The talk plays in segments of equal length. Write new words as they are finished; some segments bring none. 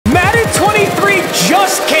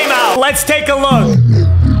Let's take a look.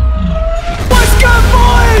 What's good,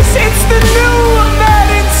 boys? It's the new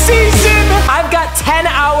Madden season. I've got 10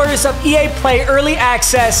 hours of EA Play early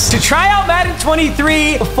access to try out Madden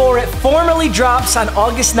 23 before it formally drops on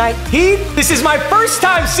August 19th. This is my first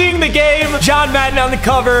time seeing the game. John Madden on the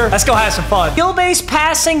cover. Let's go have some fun. Skill-based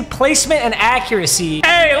passing, placement, and accuracy.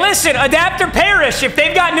 Hey, listen, adapt or perish. If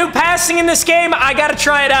they've got new passing in this game, I gotta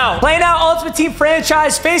try it out. Playing out Ultimate Team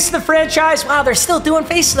franchise, face of the franchise. Wow, they're still doing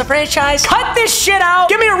face of the franchise. Cut this shit out.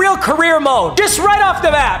 Give me a real career mode. Just right off the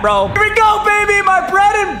bat, bro. Here we go, baby. My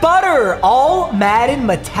bread and butter. All Madden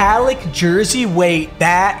metallic jersey. Wait,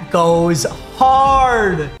 that goes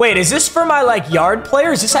hard. Wait, is this for my like yard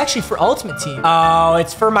player? Is this actually for Ultimate Team? Oh,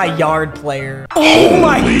 it's for my yard player. Oh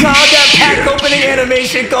my god, that pack opening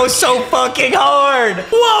animation goes so fucking hard.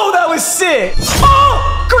 Whoa, that was sick.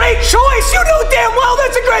 Oh, great choice. You know damn well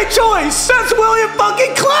that's a great choice. That's William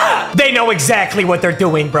fucking Clapp. They know exactly what they're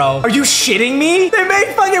doing, bro. Are you shitting me? They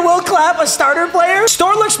made fucking Will Clapp a starter player?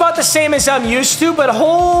 Store looks about the same as I'm used to, but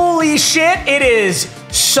holy shit, it is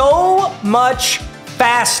so much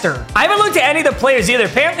faster. I haven't looked at any of the players either.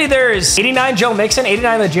 Apparently there's 89 Joe Mixon,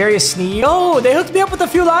 89 L'Jarius Sneed. Oh, they hooked me up with a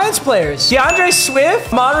few Lions players. DeAndre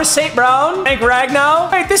Swift, Monroe St. Brown, Frank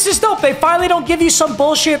Ragnow. Wait, this is dope. They finally don't give you some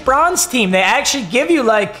bullshit bronze team. They actually give you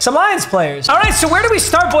like some Lions players. All right, so where do we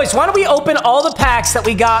start, boys? Why don't we open all the packs that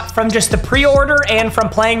we got from just the pre-order and from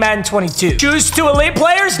playing Madden 22? Choose 2 elite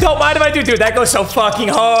players. Don't mind if I do. Dude, that goes so fucking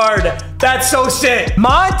hard. That's so sick.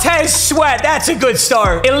 Montez Sweat. That's a good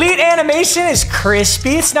start. Elite animation is crispy.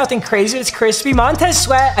 It's nothing crazy. It's crispy. Montez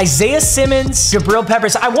Sweat, Isaiah Simmons, Jabril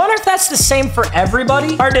Peppers. I wonder if that's the same for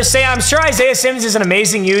everybody. Hard to say. I'm sure Isaiah Simmons is an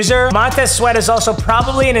amazing user. Montez Sweat is also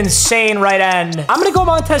probably an insane right end. I'm going to go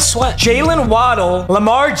Montez Sweat. Jalen Waddle,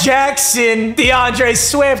 Lamar Jackson, DeAndre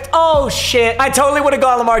Swift. Oh, shit. I totally would have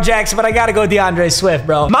gone Lamar Jackson, but I got to go DeAndre Swift,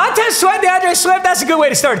 bro. Montez Sweat, DeAndre Swift. That's a good way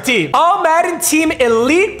to start a team. All Madden team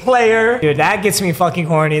elite player. Dude, that gets me fucking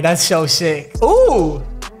horny. That's so sick. Ooh.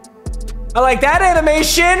 I like that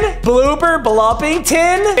animation. Blooper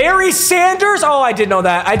Blumpington. Barry Sanders. Oh, I didn't know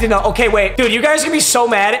that. I didn't know. Okay, wait. Dude, you guys are gonna be so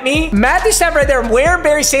mad at me. Matthew Stafford right there. I'm wearing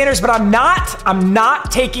Barry Sanders, but I'm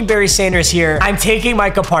not taking Barry Sanders here. I'm taking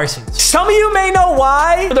Micah Parsons. Some of you may know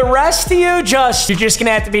why. For the rest of you, you're just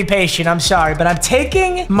gonna have to be patient. I'm sorry, but I'm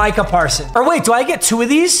taking Micah Parsons. Or wait, do I get 2 of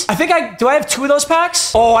these? Do I have 2 of those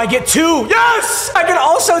packs? Oh, I get 2. Yes! I can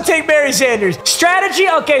also take Barry Sanders. Strategy.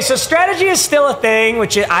 Okay, so strategy is still a thing,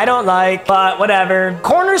 which I don't like. But whatever.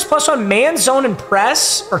 Corners +1 man zone and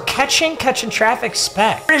press or catching traffic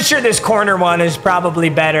spec. Pretty sure this corner one is probably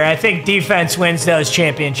better. I think defense wins those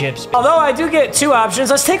championships. Although I do get 2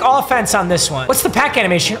 options. Let's take offense on this one. What's the pack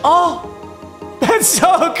animation? Oh, that's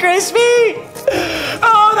so crispy.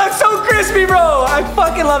 Oh, that's so crispy, bro. I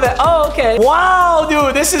fucking love it. Oh, okay. Wow,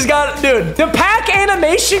 dude, this has got, dude. The pack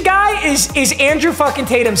animation guy is Andrew fucking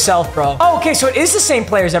Tate himself, bro. Oh, okay, so it is the same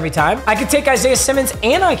players every time. I can take Isaiah Simmons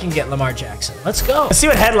and I can get Lamar Jackson. Let's go. Let's see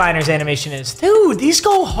what Headliner's animation is. Dude, these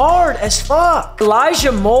go hard as fuck.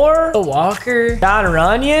 Elijah Moore, Walker, Don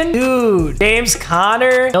Runyon, dude, James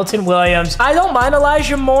Conner, Milton Williams. I don't mind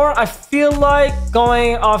Elijah Moore. I feel like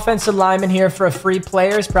going offensive lineman here for a free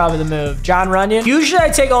player is probably the move. John Runyon. Usually I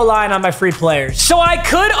take O-line on my free players. So I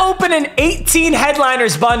could open an 18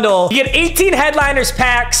 Headliners bundle. You get 18 Headliners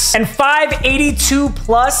packs and 582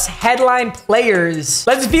 plus headline players.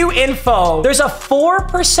 Let's view info. There's a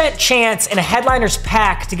 4% chance in a Headliners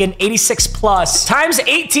pack to get an 86 plus. Times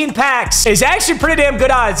 18 packs is actually pretty damn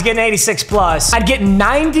good odds to get an 86 plus. I'd get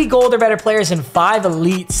 90 gold or better players and 5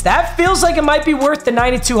 elites. That feels like it might be worth the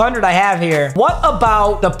 9,200 I have here. What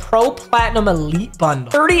about the Pro Platinum Elite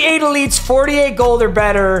bundle? 38 elites, 48 gold or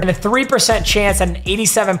better, and a 3% chance at an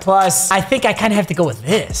 87 plus. I think I kind of have to go with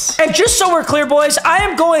this. And just so we're clear, boys, I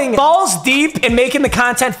am going balls deep in making the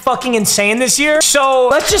content fucking insane this year. So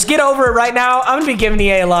let's just get over it right now. I'm gonna be giving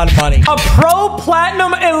EA a lot of money. A Pro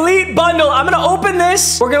Platinum Elite bundle. I'm gonna open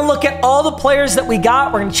this. We're gonna look at all the players that we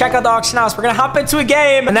got. We're gonna check out the auction house. We're gonna hop into a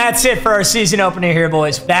game, and that's it for our season opener here,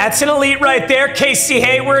 boys. That's an elite right there. Casey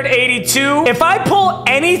Hayward, 82. If I pull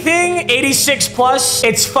anything 86 plus,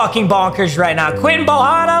 it's fucking bonkers right now. Quentin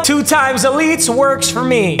Bohanna, 2 times elites, works for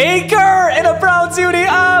me. Acre in a Browns uni.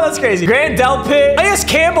 Oh, that's crazy. Grant Delpit. Elias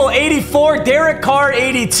Campbell, 84. Derek Carr,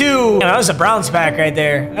 82. That was a Browns pack right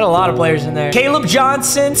there. Had a lot of players in there. Caleb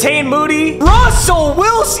Johnson, Tane Moody, Russell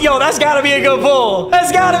Wilson. Yo, that's gotta be a good pull.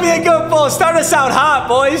 That's gotta be a good pull. Start us out hot,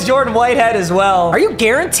 boys. Jordan Whitehead as well. Are you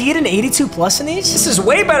guaranteed an 82 plus in these? This is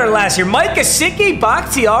way better than last year. Mike Gesicki,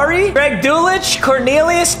 Bakhtiari, Greg Dulich,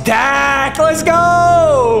 Cornelius, Dak. Let's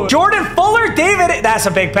go. Jordan Fuller, David. That's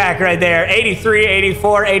a big pack right there. 83,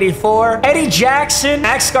 84, 84. Eddie Jackson,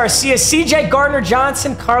 Max Garcia, CJ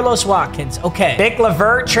Gardner-Johnson, Carlos Watkins. Okay. Vic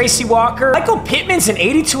Levert, Tracy Walker. Michael Pittman's an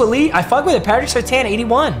 82 elite. I fuck with it. Patrick Surtain,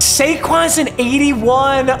 81. Saquon's an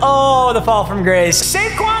 81. Oh, the fall from grace.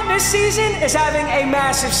 Saquon this season is having a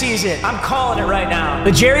massive season. I'm calling it right now.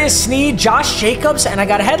 L'Jarius Sneed, Josh Jacobs, and I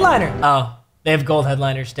got a headliner. Oh. They have gold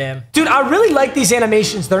headliners, damn. Dude, I really like these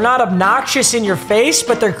animations. They're not obnoxious in your face,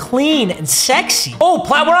 but they're clean and sexy. Oh,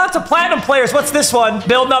 we're on to platinum players. What's this one?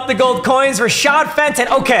 Building up the gold coins. Rashad Fenton.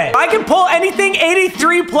 Okay, if I can pull anything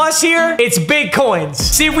 83 plus here, it's big coins.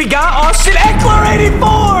 See, we got Austin Eckler,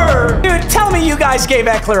 84. Dude, tell me you guys gave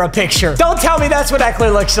Eckler a picture. Don't tell me that's what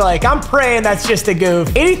Eckler looks like. I'm praying that's just a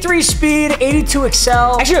goof. 83 speed, 82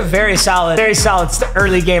 excel. Actually, a very solid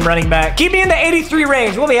early game running back. Keep me in the 83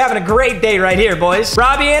 range. We'll be having a great day right here, boys.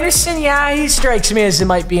 Robbie Anderson, yeah, he strikes me as it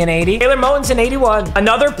might be an 80. Taylor Moton's an 81.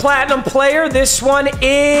 Another platinum player. This one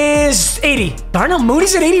is 80. Darnell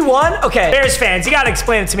Mooney's an 81? Okay, Bears fans, you gotta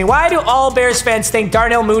explain it to me. Why do all Bears fans think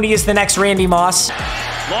Darnell Mooney is the next Randy Moss?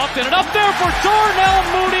 Lofted it up there for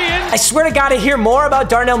Darnell Mooney. I swear to God, I hear more about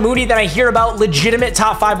Darnell Mooney than I hear about legitimate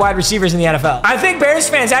top 5 wide receivers in the NFL. I think Bears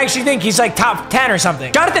fans actually think he's like top 10 or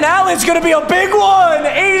something. Jonathan Allen's gonna be a big one,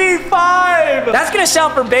 85. That's gonna sell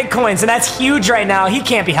for big coins, and that's huge right now. He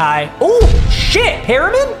can't be high. Oh, shit,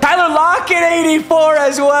 Harriman? Tyler Lockett, 84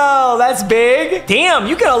 as well. That's big. Damn,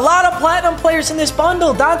 you get a lot of platinum players in this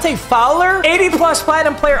bundle. Dante Fowler, 80 plus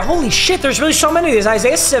platinum player. Holy shit, there's really so many of these.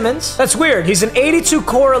 Isaiah Simmons. That's weird. He's an 82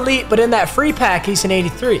 core elite, but in that free pack, he's an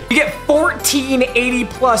 83. You get 14 80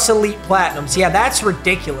 plus elite platinums. Yeah, that's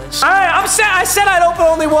ridiculous. All right, I said I'd open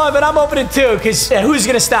only one, but I'm opening 2 because who's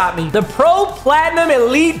gonna stop me? The Pro Platinum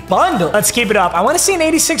Elite Bundle. Let's keep it up. I want to see an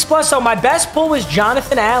 86 plus. So my best pull was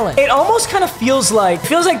Jonathan Allen. It almost kind of feels like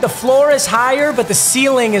the floor is higher, but the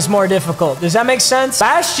ceiling is more difficult. Does that make sense?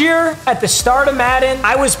 Last year at the start of Madden,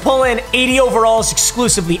 I was pulling 80 overalls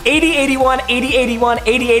exclusively. 80, 81, 80, 81,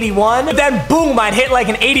 80, 81. But then boom, I'd hit like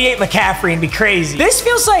an 88 McCaffrey and be crazy. This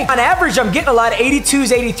feels like on average, I'm getting a lot of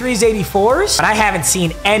 82s, 83s, 84s, but I haven't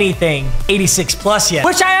seen anything 86 plus yet,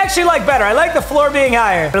 which I actually like better. I like the floor being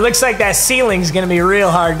higher, but it looks like that ceiling's gonna be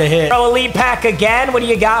real hard to hit. Pro Elite Pack again. What do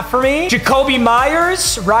you got for me? Jacoby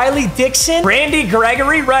Myers, Riley Dixon, Randy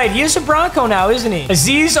Gregory. Right, he is a Bronco now, isn't he?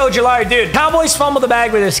 Azeez Ojulari. Dude, Cowboys fumbled the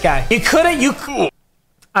bag with this guy. You could.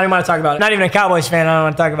 I don't even want to talk about it. Not even a Cowboys fan. I don't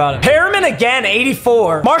want to talk about it. Harriman again,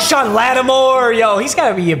 84. Marshawn Lattimore. Yo, he's got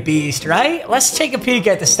to be a beast, right? Let's take a peek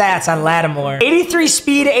at the stats on Lattimore. 83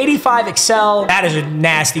 speed, 85 excel. That is a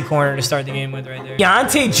nasty corner to start the game with right there.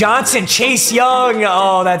 Deontay Johnson, Chase Young.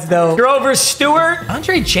 Oh, that's dope. Grover Stewart.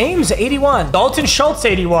 Andre James, 81. Dalton Schultz,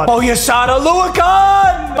 81. Oyasada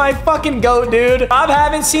Luakan. My fucking goat, dude. I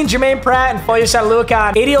haven't seen Jermaine Pratt and Oyasada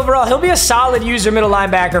Luakan. 80 overall. He'll be a solid user middle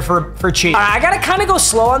linebacker for cheap. I got to kind of go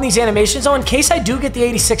slow on these animations, though, in case I do get the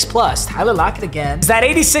 86 plus. Tyler Lockett again. Is that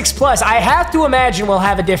 86 plus? I have to imagine we'll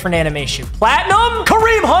have a different animation. Platinum?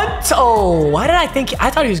 Kareem Hunt? Oh, why did I think?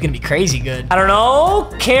 I thought he was going to be crazy good. I don't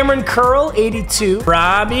know. Cameron Curl, 82.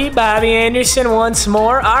 Bobby Anderson once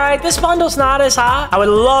more. All right, this bundle's not as hot. I would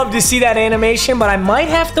love to see that animation, but I might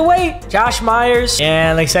have to wait. Josh Myers.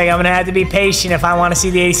 Yeah, looks like I'm going to have to be patient if I want to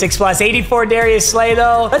see the 86 plus. 84 Darius Slay,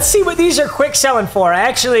 though. Let's see what these are quick selling for. I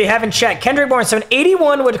actually haven't checked. Kendrick Bourne, so an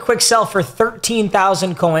 81 would quick sell for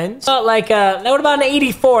 13,000 coins. What about an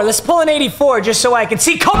 84? Let's pull an 84 just so I can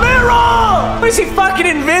see Camaro! What is he, fucking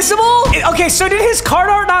invisible? Okay, so did his card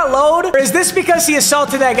art not load? Or is this because he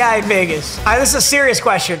assaulted that guy in Vegas? This is a serious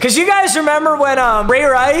question. Because you guys remember when Ray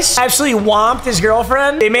Rice actually whomped his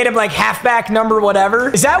girlfriend? They made him like halfback number whatever.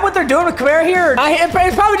 Is that what they're doing with Camaro here?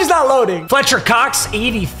 It's probably just not loading. Fletcher Cox,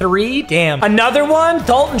 83. Damn. Another one,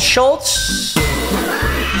 Dalton Schultz.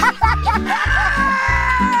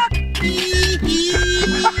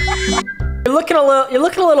 You're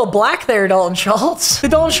looking a little black there, Dalton Schultz. The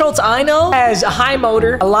Dalton Schultz I know has a high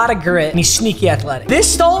motor, a lot of grit, and he's sneaky athletic.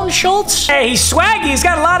 This Dalton Schultz, hey, he's swaggy. He's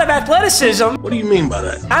got a lot of athleticism. What do you mean by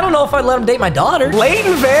that? I don't know if I'd let him date my daughter.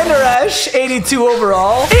 Leighton Vander Esch, 82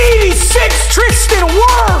 overall. 86 Tristan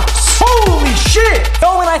Wirfs. Holy shit.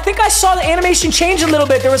 Oh, and I think I saw the animation change a little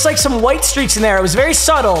bit. There was like some white streaks in there. It was very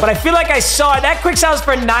subtle, but I feel like I saw it. That quick sells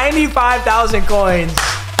for 95,000 coins.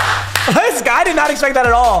 This guy did not expect that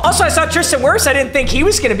at all. Also, I saw Tristan Wirfs. I didn't think he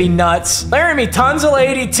was going to be nuts. Laramie Tunzel,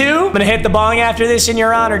 82. I'm going to hit the bong after this in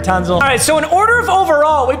your honor, Tunzel. All right, so in order of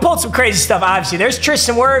overall, we pulled some crazy stuff, obviously. There's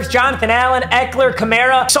Tristan Wirfs, Jonathan Allen, Eckler,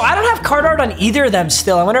 Kamara. So I don't have card art on either of them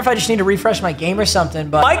still. I wonder if I just need to refresh my game or something.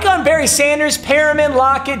 But Mike on Barry Sanders, Perriman,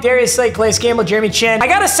 Lockett, Darius Slade, Calais Campbell, Jeremy Chin. I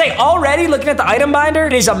got to say, already looking at the item binder,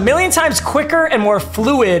 it is a million times quicker and more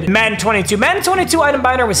fluid than Madden 22. Madden 22 item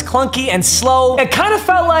binder was clunky and slow. It kind of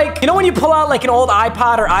felt like, you know when you pull out like an old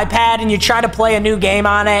iPod or iPad and you try to play a new game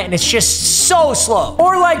on it and it's just so slow.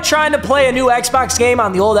 Or like trying to play a new Xbox game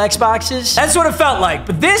on the old Xboxes. That's what it felt like.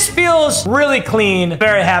 But this feels really clean.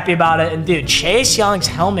 Very happy about it. And dude, Chase Young's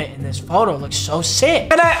helmet in this photo looks so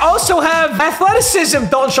sick. And I also have athleticism,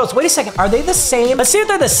 Dalton Schultz. Wait a second, are they the same? Let's see if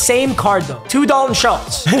they're the same card though. Two Dalton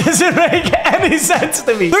Schultz. It doesn't make any sense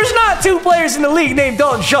to me. There's not two players in the league named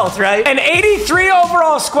Dalton Schultz, right? An 83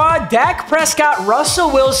 overall squad, Dak Prescott,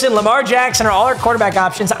 Russell Wilson, Lamar Jackson are all our quarterback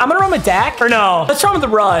options. I'm gonna run with Dak, or no? Let's run with the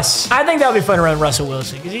Russ. I think that would be fun to run Russell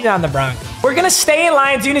Wilson because he's on the Broncos. We're gonna stay in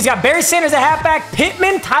Lions. He's got Barry Sanders at halfback,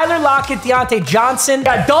 Pittman, Tyler Lockett, Deontay Johnson.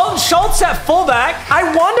 Got Dalton Schultz at fullback. I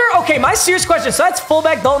wonder, okay, my serious question. So that's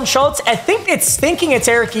fullback Dalton Schultz. I think it's thinking it's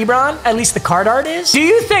Eric Ebron. At least the card art is. Do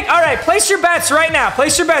you think, all right, place your bets right now.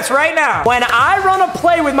 Place your bets right now. When I run a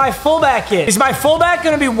play with my fullback is my fullback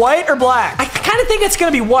gonna be white or black? I kind of think it's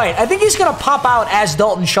gonna be white. I think he's gonna pop out as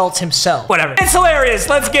Dalton Schultz himself. Whatever. It's hilarious.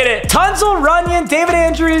 Let's get it. Tunzel, Runyon, David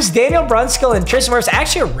Andrews, Daniel Brunskill, and Tristan Wirfs.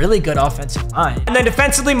 Actually a really good offensive line. And then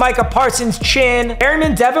defensively, Micah Parsons, Chin,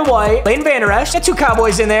 Perriman, Devin White, Leighton Vander Esch. Got two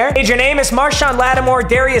Cowboys in there. Adrian Amos, Marshawn Lattimore,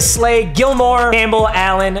 Darius Slade, Gilmore, Campbell,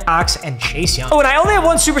 Allen, Ox, and Chase Young. Oh, and I only have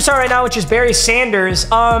one superstar right now, which is Barry Sanders.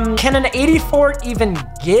 Can an 84 even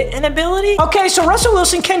get an ability? Okay, so Russell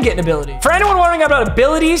Wilson can get an ability. For anyone wondering about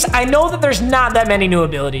abilities, I know that there's not that many new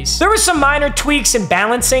abilities. There were some minor tweaks and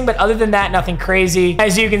balancing, but other than that, nothing crazy.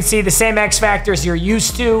 As you can see, the same X factors you're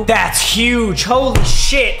used to. That's huge. Holy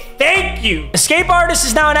shit. Thank you. Escape Artist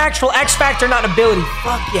is now an actual X Factor, not an ability.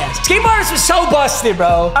 Fuck yes. Escape Artist was so busted, bro.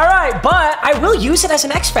 All right, but I will use it as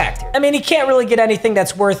an X Factor. I mean, he can't really get anything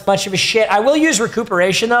that's worth much of a shit. I will use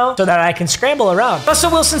Recuperation, though, so that I can scramble around.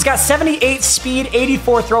 Russell Wilson's got 78 speed,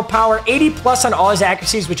 84 throw power, 80 plus on all his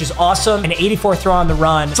accuracies, which is awesome, and 84 throw on the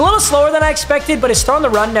run. It's a little slower than I expected, but his throw on the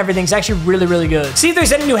run and everything's actually really, really good. See if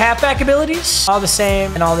there's any new halfback abilities. All the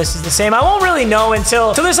same, and all this is the same. I won't really know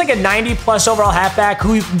until there's like a 90 plus overall halfback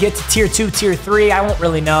who you can get to tier 2, tier 3. I won't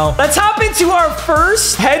really know. Let's hop into our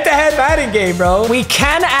first head-to-head Madden game, bro. We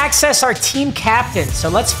can access our team captain, so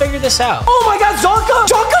let's figure this out. Oh my God, Zonka!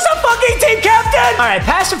 Zonka's a fucking team captain! All right,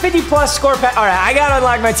 pass a 50 plus score. All right, I gotta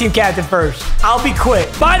unlock my team captain first. I'll be quick.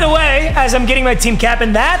 By the way, as I'm getting my team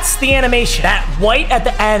captain, that's the animation. That white at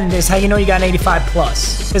the end is how you know you got an 85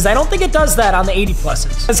 plus, because I don't think it does that on the 80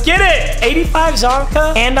 pluses. Let's get it. 85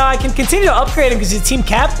 Zonka, and I can continue to upgrade him because he's team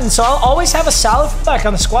captain, so I'll always have a solid fullback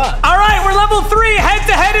on the squad. All right, we're level 3.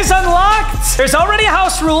 Head-to-head is unlocked. There's already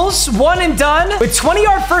house rules, 1 and done. With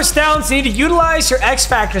 20-yard first downs, you need to utilize your X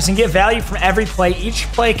factors and get value from every play. Each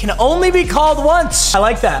play can only be called once. I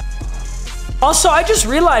like that. Also, I just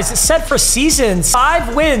realized it said for seasons,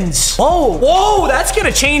 5 wins. Whoa, that's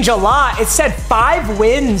gonna change a lot. It said 5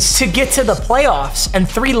 wins to get to the playoffs and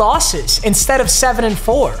 3 losses instead of 7 and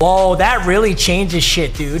 4. Whoa, that really changes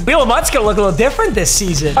shit, dude. Wheel of Mutt's gonna look a little different this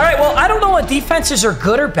season. All right, well, I don't know what defenses are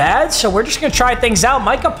good or bad, so we're just gonna try things out.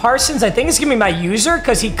 Micah Parsons, I think is gonna be my user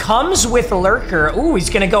because he comes with Lurker. Ooh,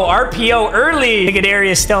 he's gonna go RPO early. Look at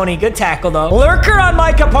Darius Stoney, good tackle though. Lurker on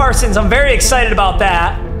Micah Parsons, I'm very excited about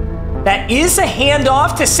that. That is a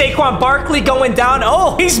handoff to Saquon Barkley going down.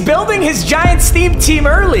 Oh, he's building his Giants theme team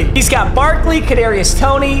early. He's got Barkley, Kadarius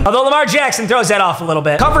Toney. Although Lamar Jackson throws that off a little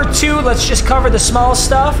bit. Cover 2, let's just cover the small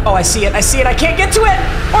stuff. Oh, I see it, I see it. I can't get to it.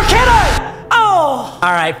 Or can I? Oh.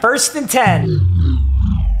 All right, 1st and 10.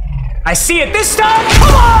 I see it this time.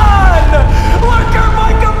 Come on! Lurker,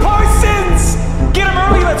 Micah Parsons. Get him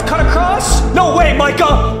early, let's cut across. No way,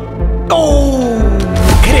 Micah. Oh.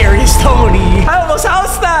 Kadarius Toney. I almost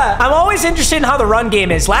housed that. I'm always interested in how the run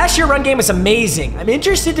game is. Last year, run game was amazing. I'm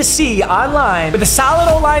interested to see online with a solid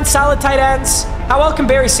O-line, solid tight ends. How well can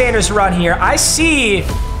Barry Sanders run here? I see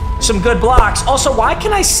some good blocks. Also, why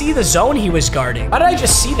can I see the zone he was guarding? Why did I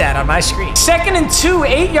just see that on my screen? 2nd and 2,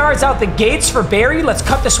 8 yards out the gates for Barry. Let's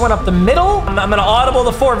cut this one up the middle. I'm gonna audible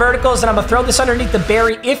the 4 verticals and I'm gonna throw this underneath the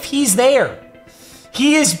Barry if he's there.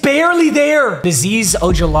 He is barely there. Azeez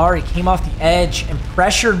Ojulari came off the edge and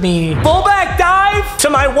pressured me. Fullback dive to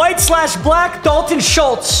my white/black Dalton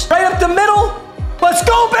Schultz. Right up the middle. Let's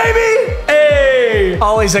go, baby. Hey.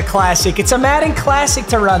 Always a classic. It's a Madden classic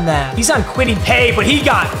to run that. He's on quitting pay, but he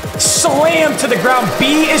got slammed to the ground.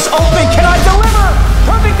 B is open. Can I deliver?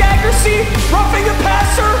 Perfect accuracy. Roughing the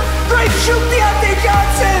passer. Great shoot, Deontay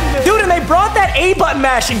Johnson. Dude, and they brought that A button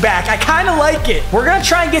mashing back. I kind of like it. We're going to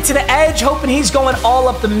try and get to the edge, hoping he's going all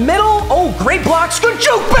up the middle. Oh, great blocks. Good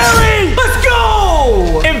juke, Barry. Let's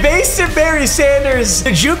go. Invasive Barry Sanders.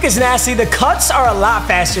 The juke is nasty. The cuts are a lot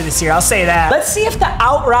faster this year. I'll say that. Let's see if the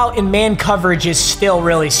out route in man coverage is still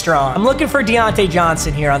really strong. I'm looking for Deontay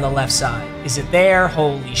Johnson here on the left side. Is it there?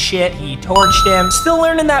 Holy shit, he torched him. Still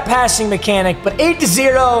learning that passing mechanic, but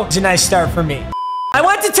 8-0 is a nice start for me. I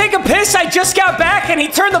went to take a piss. I just got back and he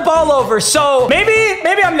turned the ball over. So maybe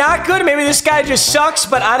I'm not good. Maybe this guy just sucks,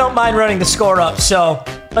 but I don't mind running the score up. So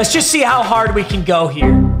let's just see how hard we can go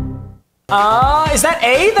here. Is that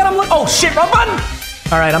A that I'm looking? Oh shit, wrong button.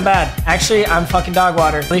 All right, I'm bad. Actually, I'm fucking dog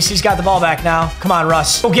water. At least he's got the ball back now. Come on,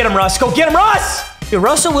 Russ. Go get him, Russ. Go get him, Russ. Dude,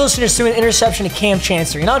 Russell Wilson is doing an interception to Cam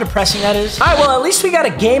Chancellor. You know how depressing that is? All right, well, at least we got a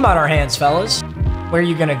game on our hands, fellas. Where are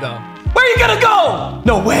you gonna go? Where are you gonna go?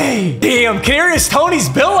 No way. Damn, Kadarius Toney's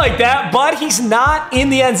built like that, but he's not in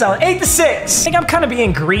the end zone. 8-6. I think I'm kind of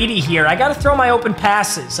being greedy here. I gotta throw my open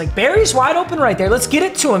passes. Like, Barry's wide open right there. Let's get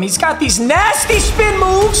it to him. He's got these nasty spin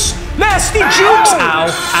moves. Nasty jukes. Ow,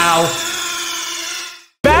 ow.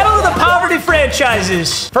 Battle of the poverty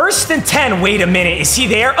franchises. 1st and 10. Wait a minute. Is he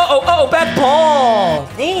there? Uh-oh, bad ball.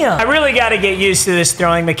 Damn. I really got to get used to this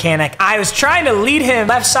throwing mechanic. I was trying to lead him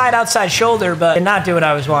left side, outside shoulder, but did not do what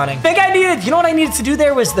I was wanting. I think I needed, you know what I needed to do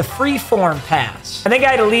there was the free form pass. I think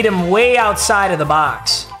I had to lead him way outside of the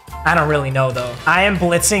box. I don't really know, though. I am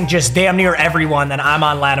blitzing just damn near everyone that I'm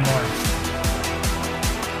on Lattimore.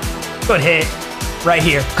 Good hit. Right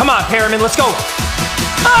here. Come on, Perriman. Let's go.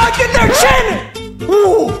 Ah, get there, Chin!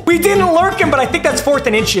 Ooh, we didn't lurk him, but I think that's 4th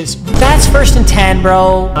and inches. That's 1st and 10, bro.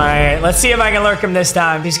 All right, let's see if I can lurk him this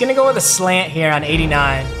time. He's gonna go with a slant here on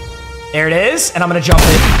 89. There it is, and I'm gonna jump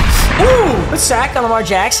it. Ooh, good sack on Lamar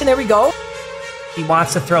Jackson. There we go. He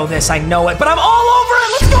wants to throw this, I know it, but I'm all over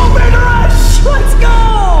it. Let's go, Vander Rush. Let's go.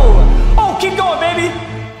 Oh, keep going, baby.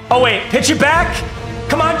 Oh, wait, pitch it back.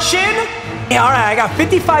 Come on, Chin. Yeah, all right, I got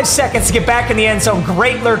 55 seconds to get back in the end zone.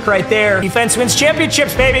 Great lurk right there. Defense wins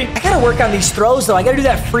championships, baby. I gotta work on these throws, though. I gotta do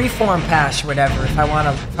that free form pass or whatever if I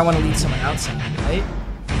wanna lead someone outside, right?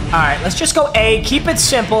 All right, let's just go A. Keep it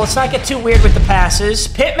simple. Let's not get too weird with the passes.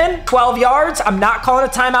 Pittman, 12 yards. I'm not calling a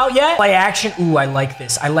timeout yet. Play action. Ooh, I like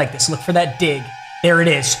this. I like this. Look for that dig. There it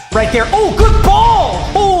is. Right there. Oh, good ball.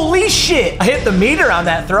 Holy shit. I hit the meter on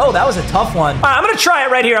that throw. That was a tough one. All right, I'm gonna try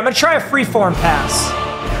it right here. I'm gonna try a free form pass.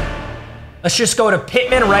 Let's just go to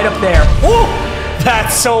Pittman right up there. Ooh,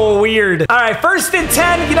 that's so weird. All right, 1st and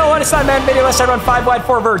 10. You know what? It's not man video unless I run 5 wide,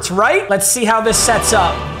 4 verts, right? Let's see how this sets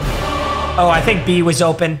up. Oh, I think B was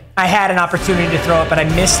open. I had an opportunity to throw it, but I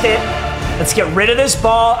missed it. Let's get rid of this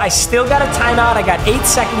ball. I still got a timeout. I got 8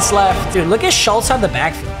 seconds left. Dude, look at Schultz on the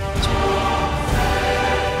backfield.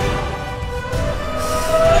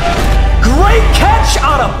 Great catch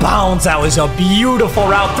out of bounds. That was a beautiful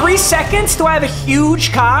route. 3 seconds. Do I have a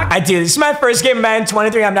huge cock? I do. This is my first game of Madden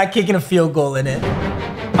 23. I'm not kicking a field goal in it.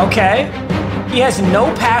 Okay. He has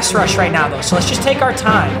no pass rush right now, though, so let's just take our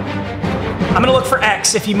time. I'm going to look for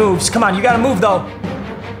X if he moves. Come on, you got to move, though.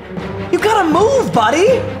 You got to move,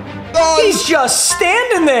 buddy. He's just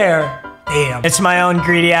standing there. Damn. It's my own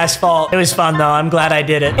greedy ass fault. It was fun, though. I'm glad I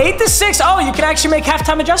did it. 8-6. Oh, you can actually make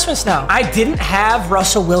halftime adjustments now. I didn't have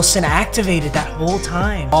Russell Wilson activated that whole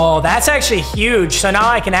time. Oh, that's actually huge. So now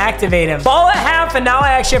I can activate him. Ball at half, and now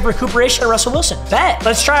I actually have recuperation of Russell Wilson. Bet.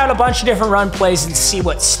 Let's try out a bunch of different run plays and see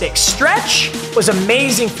what sticks. Stretch was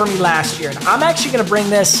amazing for me last year. And I'm actually going to bring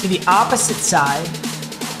this to the opposite side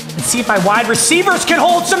and see if my wide receivers can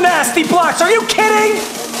hold some nasty blocks. Are you kidding?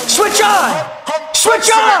 Switch on. Switch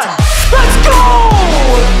on. Let's go!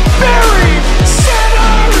 Barry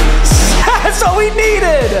Sanders! That's all we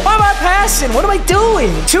needed. Why am I passing? What am I doing?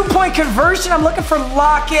 2-point conversion. I'm looking for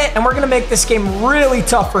Lockett, and we're going to make this game really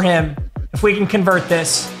tough for him if we can convert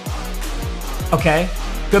this. Okay.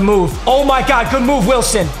 Good move. Oh, my God. Good move,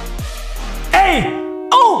 Wilson. Hey!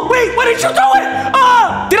 Oh, wait, what did you do it?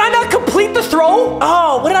 Ah! Did I not complete the throw?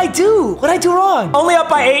 Oh, what did I do? What did I do wrong? Only up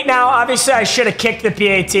by 8 now. Obviously, I should have kicked the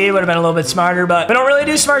PAT. Would have been a little bit smarter, but we don't really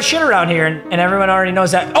do smart shit around here, and everyone already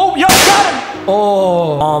knows that. Oh, yo, got him!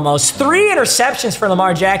 Oh, almost 3 interceptions for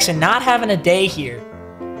Lamar Jackson. Not having a day here.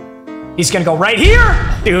 He's going to go right here.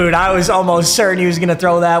 Dude, I was almost certain he was going to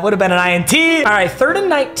throw that. Would have been an INT. All right, 3rd and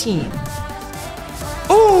 19.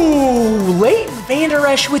 Ooh, Leighton Vander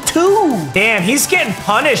Esch with 2. Damn, he's getting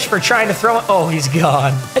punished for trying to throw it. Oh, he's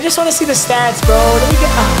gone. I just want to see the stats, bro. Let me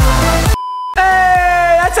get... Hey!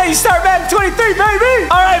 That's how you start Madden 23, baby.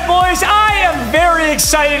 All right, boys, I am very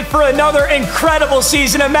excited for another incredible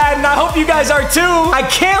season of Madden. I hope you guys are too. I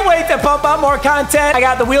can't wait to pump out more content. I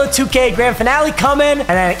got the Wheel of 2K Grand Finale coming, and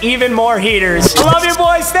then even more heaters. I love you,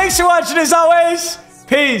 boys. Thanks for watching, as always.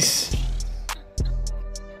 Peace.